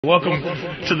Welcome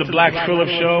to the Black Phillip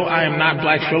show. I am not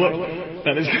Black Phillip.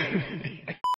 That is.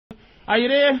 Are you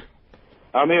there?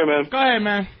 I'm here, man. Go ahead,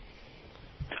 man.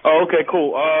 Oh, okay,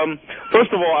 cool.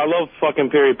 First of all, I love fucking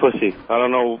period pussy. I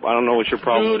don't know what your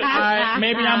problem Dude, is.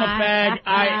 maybe I'm a fag.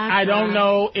 I don't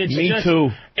know. It's Me just, too.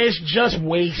 It's just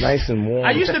waste. Nice and warm.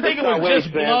 I used to think it was Waste,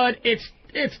 just man. blood.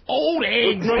 It's old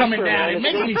eggs coming down. It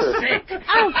makes me sick.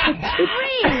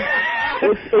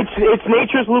 It's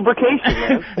nature's lubrication,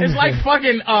 man. It's like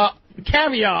fucking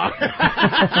caviar.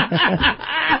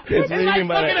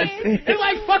 It's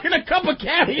like fucking a cup of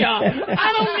caviar.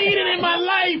 I don't need it in my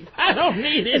life. I don't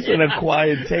need it. It's an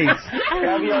acquired taste.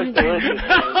 Caviar's delicious.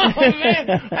 Oh, man.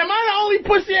 Am I the only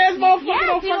pussy ass motherfucker Yes,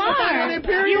 don't you fuck on their are.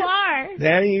 period? You are.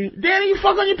 Danny, you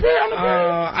fuck on your period on the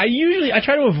period? I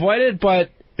try to avoid it, but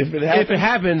if it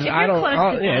happens, If I don't. you're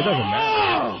close to Yeah, it doesn't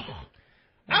matter.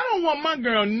 I don't want my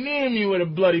girl near me with a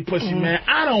bloody pussy, man.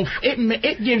 I don't.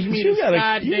 It gives me You got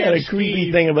a creepy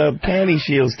thing about panty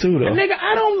shields too, though. Nigga,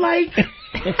 I don't like. Does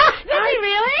he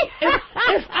really?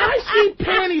 If I see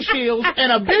panty shields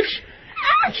and a bitch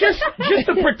just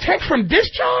to protect from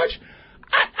discharge,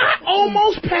 I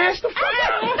almost passed the fuck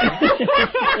out.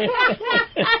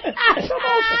 Some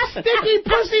old sticky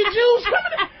pussy juice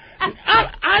coming.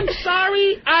 I'm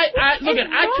sorry. Look,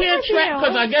 I can't track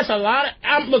because I guess a lot of.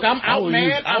 I'm out,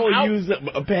 man. I will use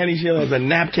a panty shield as a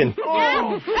napkin.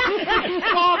 Oh,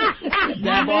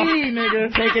 Dab off,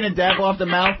 nigga. taking a dab off the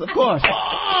mouth, of course.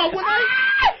 Oh,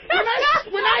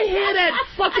 when I hear that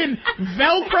fucking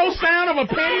Velcro sound of a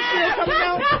panty shield coming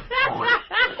out.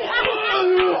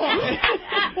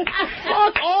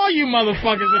 Fuck all you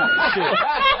motherfuckers in that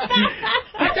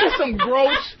shit. That's some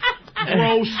gross shit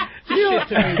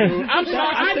to me, dude. I'm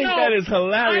sorry. I think that is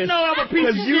hilarious. I know I'm a piece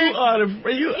of shit. You are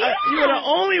the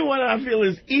only one I feel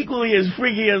is equally as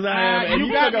freaky as I am. And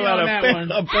you talk about a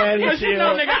panty shield. You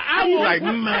know, nigga, I will, like,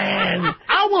 man.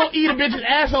 I will eat a bitch's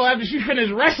asshole after she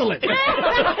finishes wrestling.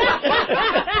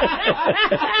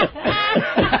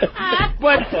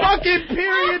 But fucking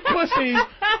period pussy,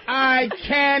 I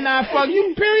cannot fuck.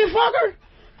 You period fucker?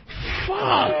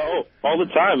 Fuck. All the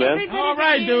time, man. All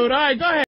right, dude. All right, go ahead.